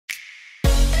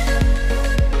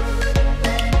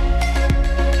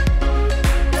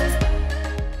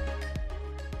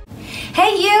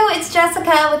it's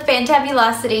Jessica with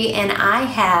Fantabulosity, and I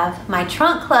have my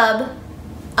Trunk Club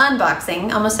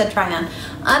unboxing, almost said try on,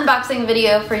 unboxing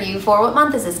video for you for, what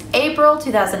month is this? April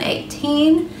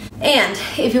 2018. And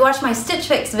if you watched my Stitch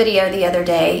Fix video the other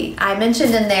day, I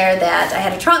mentioned in there that I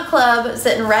had a Trunk Club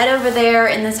sitting right over there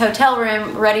in this hotel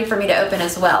room ready for me to open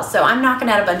as well. So I'm knocking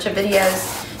out a bunch of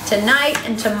videos tonight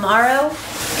and tomorrow,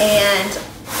 and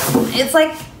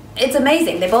it's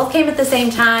amazing. They both came at the same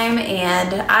time,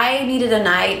 and I needed a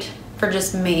night for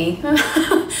just me.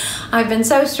 I've been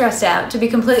so stressed out, to be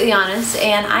completely honest,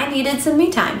 and I needed some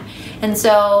me time. And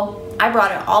so I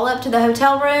brought it all up to the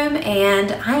hotel room,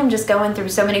 and I am just going through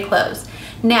so many clothes.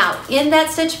 Now, in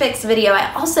that Stitch Fix video,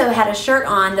 I also had a shirt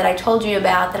on that I told you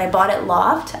about that I bought at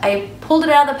Loft. I pulled it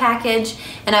out of the package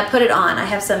and I put it on. I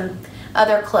have some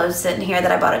other clothes sitting here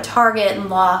that I bought at Target and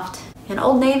Loft and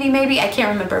Old Navy maybe, I can't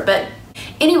remember, but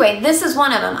anyway, this is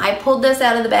one of them. I pulled this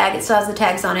out of the bag. It still has the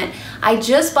tags on it. I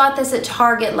just bought this at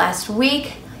Target last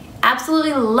week.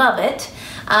 Absolutely love it.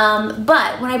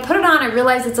 But when I put it on, I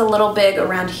realized it's a little big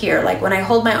around here. Like when I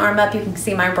hold my arm up, you can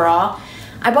see my bra.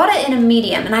 I bought it in a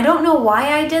medium, and I don't know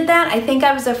why I did that. I think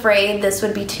I was afraid this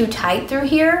would be too tight through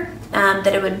here,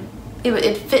 that it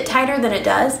would fit tighter than it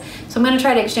does. So I'm gonna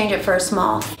try to exchange it for a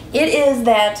small. It is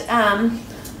that,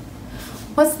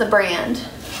 what's the brand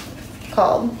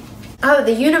called? Oh,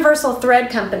 the Universal Thread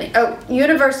Company. Oh,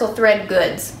 Universal Thread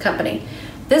Goods Company.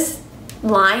 This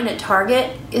line at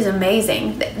Target is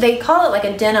amazing. They call it like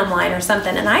a denim line or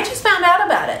something, and I just found out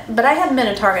about it. But I hadn't been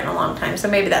at Target in a long time, so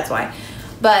maybe that's why.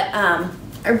 But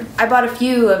I bought a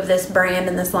few of this brand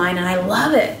and this line, and I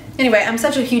love it. Anyway, I'm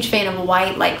such a huge fan of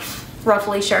white, like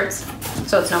ruffly shirts,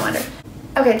 so it's no wonder.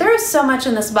 Okay, there is so much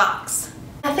in this box.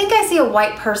 I think I see a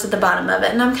white purse at the bottom of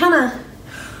it, and I'm kind of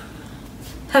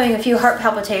having a few heart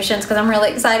palpitations because I'm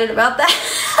really excited about that.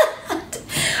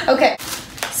 Okay,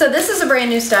 so this is a brand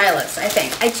new stylus, I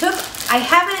think. I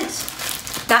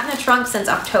haven't gotten a trunk since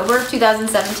October of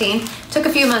 2017. Took a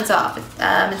few months off.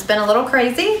 It's been a little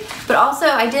crazy, but also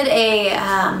I did a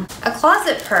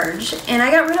closet purge, and I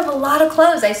got rid of a lot of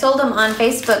clothes. I sold them on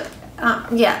Facebook,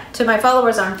 to my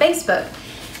followers on Facebook.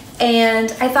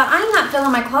 And I thought, I'm not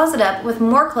filling my closet up with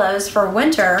more clothes for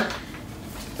winter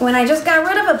when I just got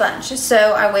rid of a bunch.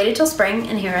 So I waited till spring,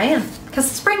 and here I am. Because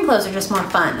spring clothes are just more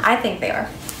fun. I think they are.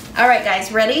 All right,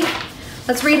 guys, ready?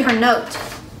 Let's read her note.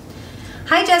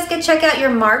 Hi, Jessica, check out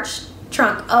your March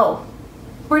trunk. Oh,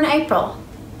 we're in April.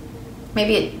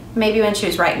 Maybe when she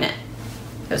was writing it,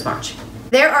 it was March.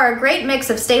 There are a great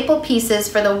mix of staple pieces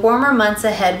for the warmer months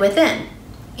ahead within.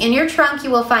 In your trunk,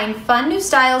 you will find fun new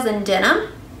styles in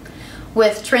denim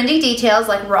with trendy details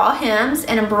like raw hems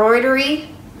and embroidery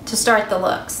to start the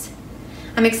looks.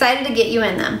 I'm excited to get you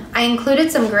in them. I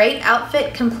included some great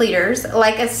outfit completers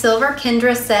like a silver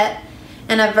Kendra set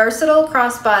and a versatile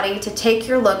crossbody to take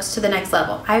your looks to the next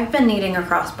level. I've been needing a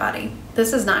crossbody.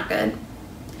 This is not good.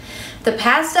 The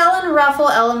pastel and ruffle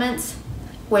elements,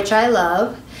 which I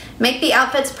love, make the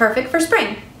outfits perfect for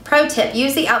spring. Pro tip,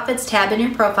 use the outfits tab in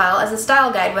your profile as a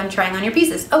style guide when trying on your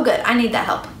pieces. Oh good, I need that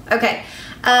help. Okay,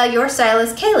 your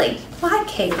stylist Kaylee. Well, hi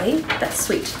Kaylee, that's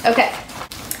sweet. Okay.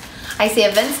 I see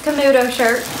a Vince Camuto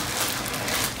shirt,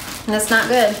 and that's not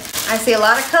good. I see a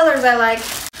lot of colors I like.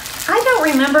 I don't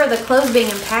remember the clothes being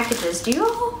in packages. Do you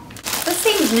all? This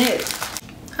seems new.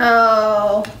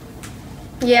 Oh,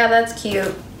 yeah, that's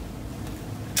cute.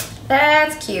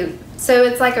 That's cute. So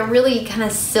it's like a really kind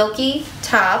of silky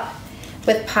top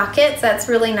with pockets. That's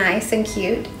really nice and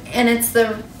cute. And it's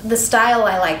the style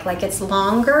I like it's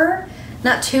longer,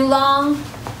 not too long,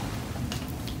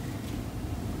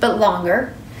 but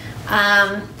longer.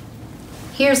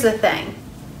 Here's the thing.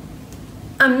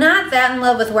 I'm not that in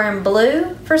love with wearing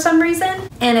blue for some reason.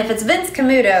 And if it's Vince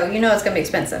Camuto, you know it's gonna be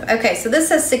expensive. Okay, so this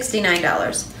says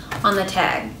 $69 on the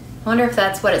tag. I wonder if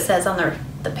that's what it says on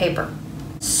the paper.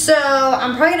 So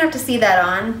I'm probably gonna have to see that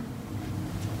on,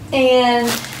 and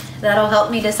that'll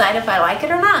help me decide if I like it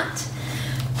or not.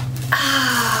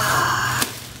 I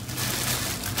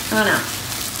don't know.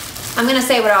 I'm gonna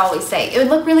say what I always say. It would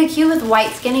look really cute with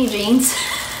white skinny jeans.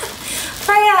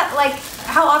 Like,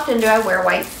 how often do I wear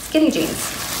white skinny jeans?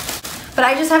 But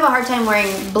I just have a hard time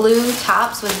wearing blue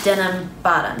tops with denim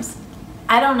bottoms.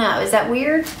 I don't know, is that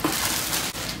weird?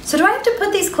 So do I have to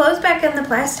put these clothes back in the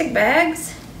plastic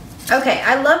bags? Okay,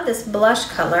 I love this blush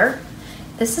color.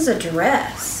 This is a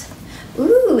dress.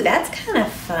 Ooh, that's kind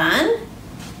of fun,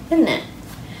 isn't it?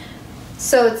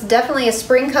 So it's definitely a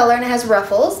spring color and it has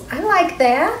ruffles. I like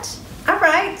that. All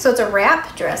right, so it's a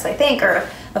wrap dress, I think, or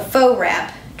a faux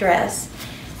wrap dress.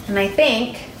 And I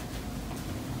think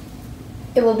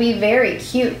it will be very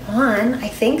cute on. I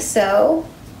think so.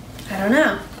 I don't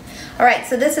know. All right,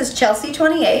 so this is Chelsea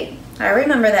 28. I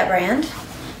remember that brand.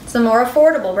 It's a more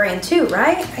affordable brand too,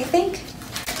 right? I think.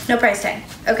 No price tag.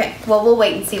 Okay, well, we'll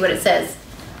wait and see what it says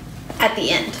at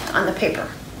the end on the paper.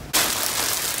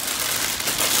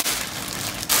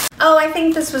 Oh, I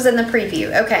think this was in the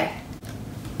preview. Okay.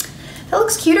 That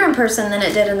looks cuter in person than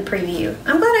it did in the preview.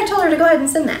 I'm glad I told her to go ahead and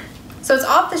send that. So it's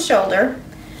off the shoulder,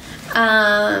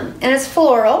 and it's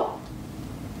floral.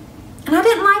 And I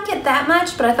didn't like it that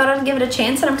much, but I thought I'd give it a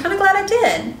chance, and I'm kind of glad I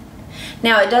did.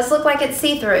 Now, it does look like it's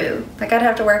see-through. Like I'd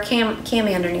have to wear a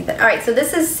cami underneath it. All right, so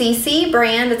this is CC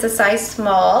brand. It's a size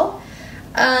small.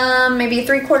 Maybe a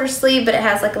 3/4 sleeve, but it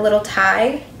has like a little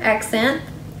tie accent.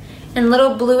 And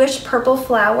little bluish purple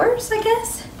flowers, I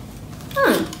guess.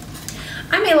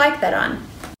 I may like that on.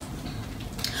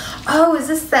 Oh, is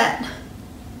this that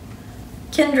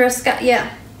Kendra Scott?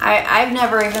 Yeah, I've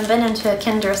never even been into a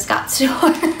Kendra Scott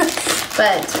store.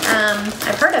 But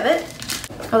I've heard of it.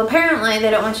 Well, apparently they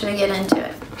don't want you to get into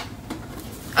it.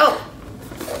 Oh,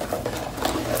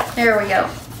 there we go.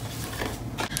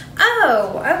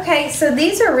 Oh, okay, so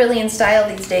these are really in style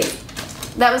these days.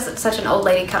 That was such an old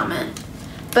lady comment.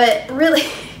 But really,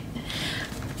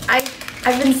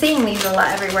 I've been seeing these a lot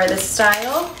everywhere, this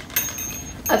style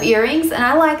of earrings, and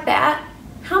I like that.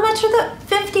 How much are the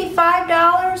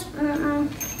 $55?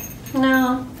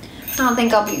 No, I don't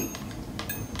think I'll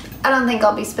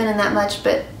be spending that much,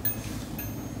 but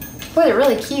boy, they're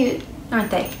really cute, aren't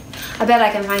they? I bet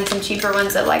I can find some cheaper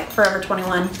ones at like Forever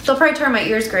 21. They'll probably turn my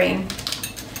ears green.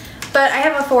 But I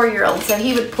have a 4-year-old, so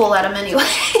he would pull at them anyway.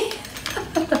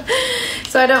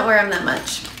 So I don't wear them that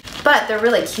much. But they're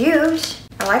really cute.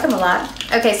 I like them a lot.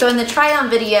 Okay, so in the try-on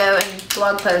video and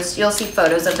blog post, you'll see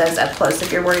photos of those up close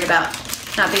if you're worried about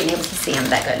not being able to see them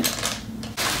that good.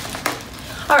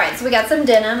 All right, so we got some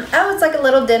denim. Oh, it's like a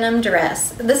little denim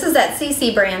dress. This is that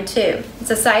CC brand too. It's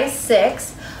a size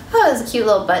 6. Oh, there's a cute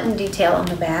little button detail on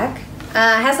the back. It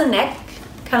has a neck,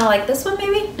 kind of like this one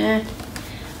maybe? I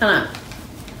don't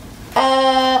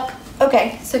know.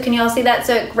 Okay, so can you all see that?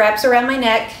 So it wraps around my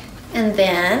neck, and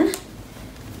then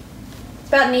it's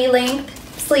about knee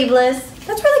length, sleeveless.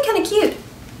 That's really kind of cute.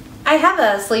 I have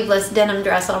a sleeveless denim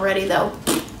dress already though.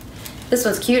 This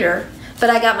one's cuter, but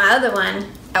I got my other one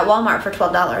at Walmart for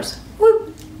 $12.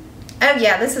 Woo! Oh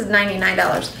yeah, this is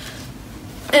 $99.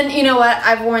 And you know what?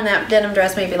 I've worn that denim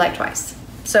dress maybe like twice.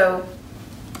 So,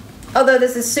 although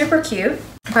this is super cute,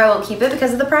 I probably won't keep it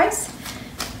because of the price,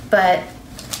 but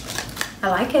I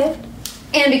like it.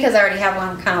 And because I already have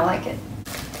one, kind of like it.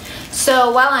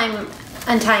 So while I'm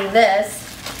untying this,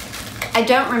 I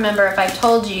don't remember if I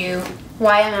told you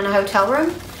why I'm in a hotel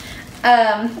room.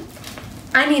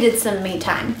 I needed some me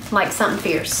time, like something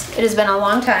fierce. It has been a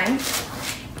long time,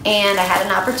 and I had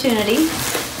an opportunity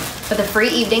with a free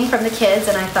evening from the kids,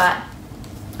 and I thought,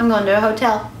 I'm going to a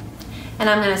hotel, and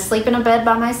I'm going to sleep in a bed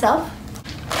by myself.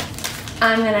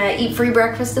 I'm going to eat free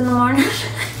breakfast in the morning,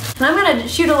 and I'm going to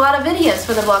shoot a lot of videos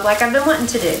for the blog like I've been wanting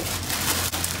to do.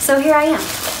 So here I am.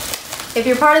 If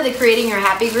you're part of the Creating Your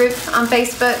Happy group on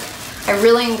Facebook, I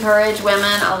really encourage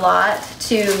women a lot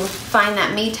to find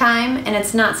that me time, and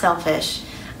it's not selfish.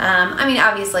 I mean,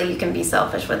 obviously you can be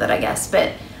selfish with it, I guess,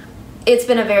 but it's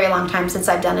been a very long time since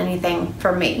I've done anything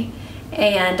for me.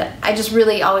 And I just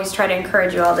really always try to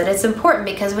encourage you all that it's important,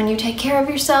 because when you take care of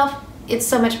yourself, it's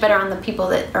so much better on the people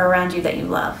that are around you that you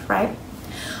love, right?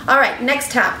 All right,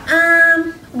 next top.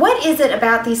 What is it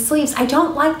about these sleeves? I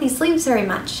don't like these sleeves very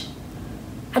much.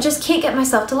 I just can't get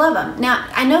myself to love them. Now,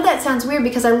 I know that sounds weird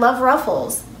because I love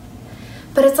ruffles,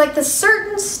 but it's like this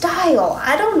certain style.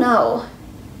 I don't know.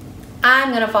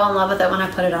 I'm gonna fall in love with it when I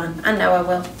put it on. I know I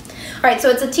will. All right, so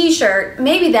it's a t-shirt.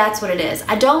 Maybe that's what it is.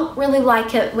 I don't really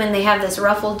like it when they have this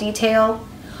ruffle detail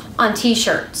on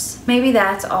t-shirts. Maybe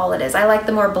that's all it is. I like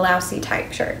the more blousey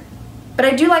type shirt. But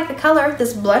I do like the color,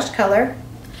 this blush color.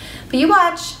 But you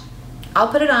watch, I'll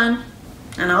put it on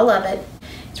and I'll love it.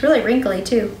 It's really wrinkly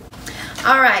too.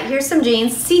 All right, here's some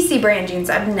jeans, CC brand jeans.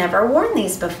 I've never worn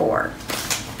these before.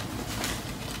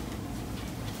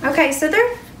 Okay, so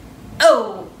they're,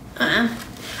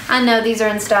 I know these are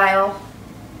in style,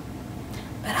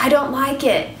 but I don't like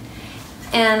it.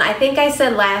 And I think I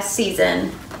said last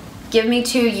season, give me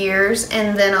 2 years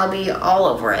and then I'll be all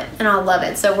over it and I'll love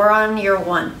it. So we're on year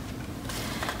 1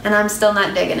 and I'm still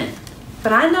not digging it.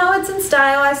 But I know it's in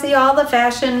style. I see all the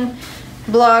fashion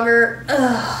bloggers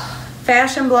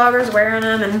wearing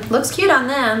them, and looks cute on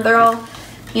them. They're all,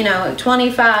 you know,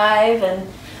 25 and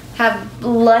have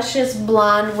luscious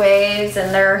blonde waves,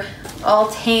 and they're all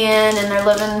tan and they're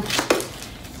living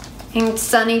in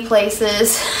sunny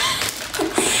places.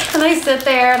 And I sit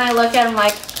there and I look at them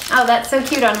like, oh, that's so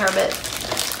cute on her, but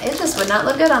it just would not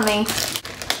look good on me.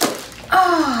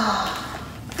 Oh,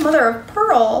 mother of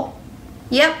pearl.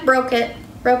 Yep, broke it.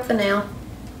 Broke the nail.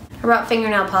 I brought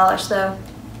fingernail polish though,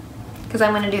 because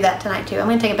I'm going to do that tonight too. I'm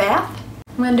going to take a bath.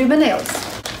 I'm going to do my nails.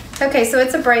 Okay, so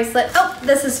it's a bracelet. Oh,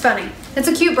 this is funny. It's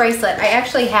a cute bracelet. I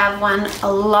actually have one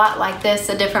a lot like this,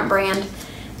 a different brand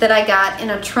that I got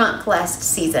in a trunk last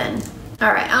season.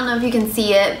 All right, I don't know if you can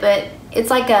see it, but it's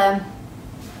like a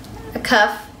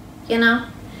cuff, you know?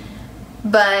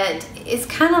 But it's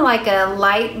kind of like a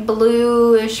light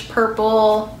bluish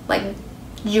purple, like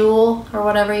jewel or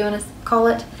whatever you want to call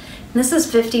it. And this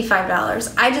is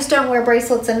 $55. I just don't wear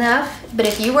bracelets enough, but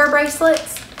if you wear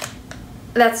bracelets,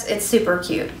 it's super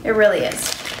cute. It really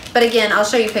is. But again, I'll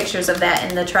show you pictures of that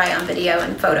in the try on video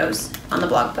and photos on the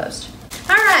blog post.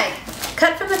 All right,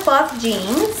 cut from the cloth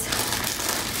jeans.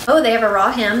 Oh, they have a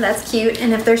raw hem, that's cute.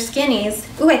 And if they're skinnies,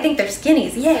 ooh, I think they're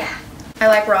skinnies, yeah. I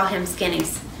like raw hem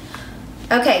skinnies.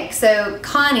 Okay, so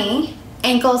Connie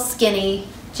ankle skinny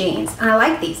jeans. And I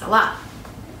like these a lot.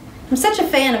 I'm such a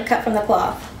fan of cut from the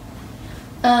cloth.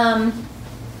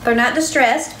 They're not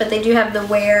distressed, but they do have the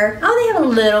wear. Oh, they have a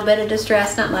little bit of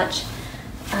distress, not much.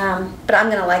 But I'm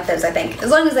gonna like those, I think.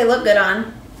 As long as they look good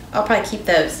on, I'll probably keep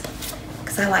those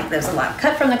because I like those a lot.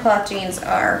 Cut from the cloth jeans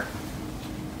are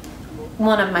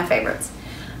one of my favorites.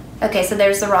 Okay, so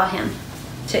there's the raw hem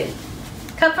too.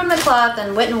 Cut from the cloth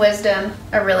and Wit and Wisdom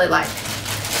I really like.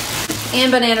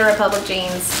 And Banana Republic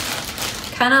jeans.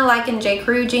 Kind of like in J.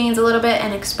 Crew jeans a little bit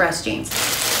and Express jeans.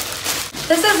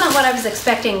 This isn't what I was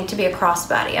expecting to be a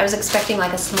crossbody. I was expecting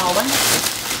like a small one.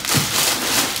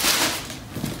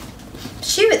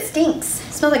 Shoo, it stinks.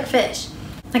 It smells like fish.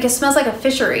 Like it smells like a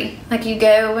fishery. Like you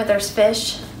go where there's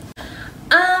fish.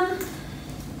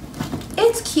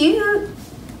 It's cute.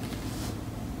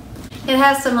 It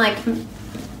has some like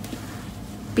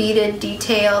beaded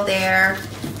detail there.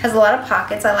 Has a lot of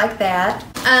pockets. I like that.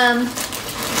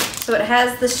 So it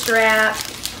has the strap.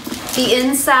 The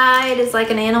inside is like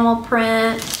an animal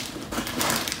print.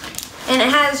 And it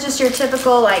has just your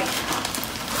typical like,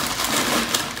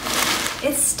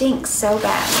 it stinks so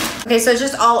bad. Okay, so it's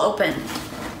just all open.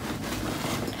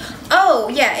 Oh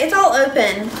yeah, it's all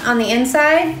open on the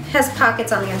inside. Has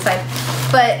pockets on the inside.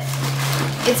 But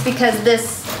it's because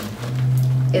this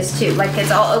is too, like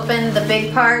it's all open. The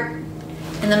big part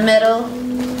in the middle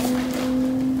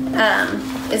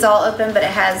is all open, but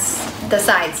it has the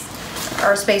sides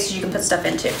or spaces you can put stuff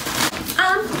into.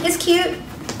 It's cute.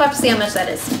 We'll have to see how much that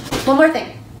is. One more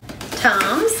thing.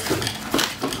 Toms.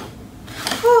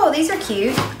 Oh, these are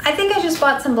cute. I think I just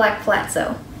bought some black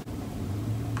Palazzo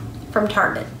from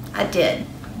Target. I did.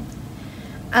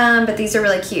 But these are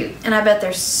really cute. And I bet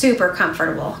they're super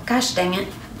comfortable. Gosh dang it.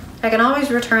 I can always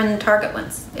return the Target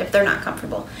ones if they're not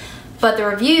comfortable. But the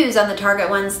reviews on the Target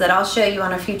ones that I'll show you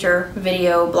on a future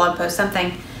video, blog post,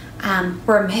 something,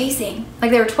 were amazing.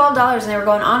 Like they were $12 and they were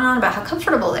going on and on about how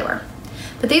comfortable they were.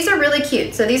 But these are really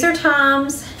cute. So these are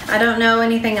Toms. I don't know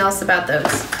anything else about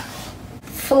those.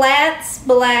 Flats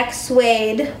black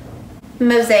suede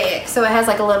mosaic. So it has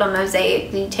like a little mosaic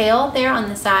detail there on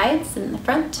the sides and the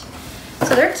front.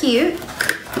 So they're cute,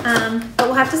 but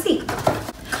we'll have to see.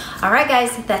 All right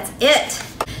guys, that's it.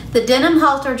 The denim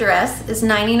halter dress is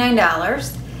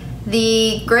 $99.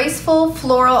 The graceful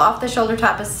floral off the shoulder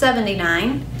top is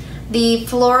 $79. The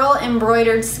floral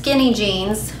embroidered skinny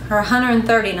jeans are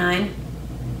 $139.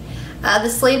 The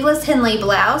sleeveless Henley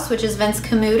blouse, which is Vince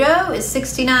Camuto, is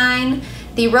 $69.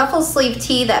 The ruffle sleeve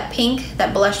tee, that pink,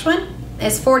 that blush one,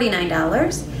 is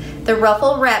 $49. The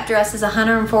ruffle wrap dress is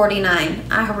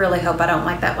 $149. I really hope I don't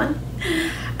like that one.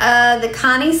 The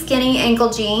Connie skinny ankle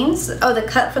jeans, the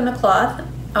cut from the cloth,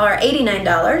 are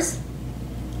 $89.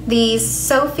 The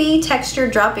Sophie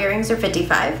textured drop earrings are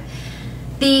 $55.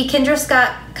 The Kendra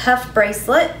Scott cuff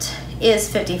bracelet is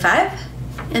 $55.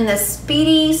 And the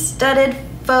Speedy studded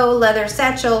faux leather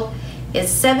satchel is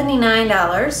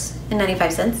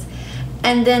 $79.95.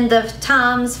 And then the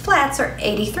Toms flats are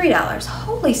 $83.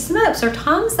 Holy smokes, are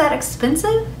Toms that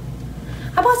expensive?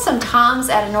 I bought some Toms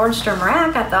at a Nordstrom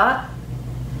Rack, I thought.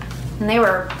 And they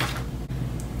were, I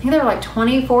think they were like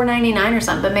 $24.99 or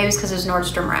something, but maybe it's because it was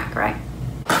Nordstrom Rack, right?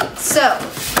 So,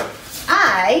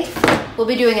 I will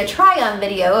be doing a try-on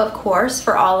video, of course,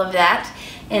 for all of that.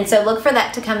 And so look for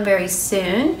that to come very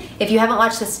soon. If you haven't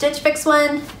watched the Stitch Fix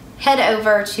one, head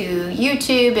over to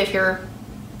YouTube if you're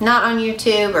not on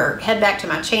YouTube, or head back to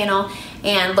my channel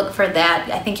and look for that.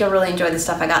 I think you'll really enjoy the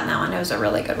stuff I got in that one. It was a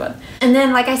really good one. And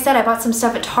then, like I said, I bought some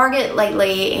stuff at Target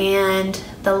lately, and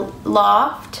the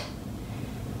Loft,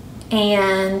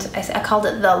 and I called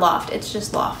it the Loft. It's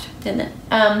just Loft, isn't it?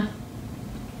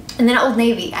 And then Old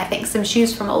Navy, I think, some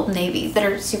shoes from Old Navy that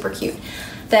are super cute.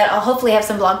 that I'll hopefully have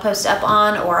some blog posts up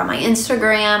on, or on my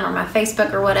Instagram or my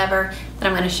Facebook or whatever, that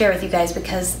I'm going to share with you guys,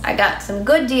 because I got some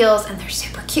good deals and they're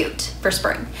super cute for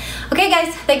spring. Okay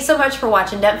guys, thanks so much for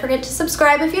watching. Don't forget to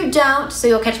subscribe if you don't, so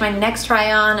you'll catch my next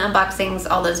try on, unboxings,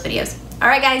 all those videos. All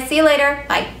right guys, see you later.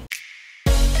 Bye.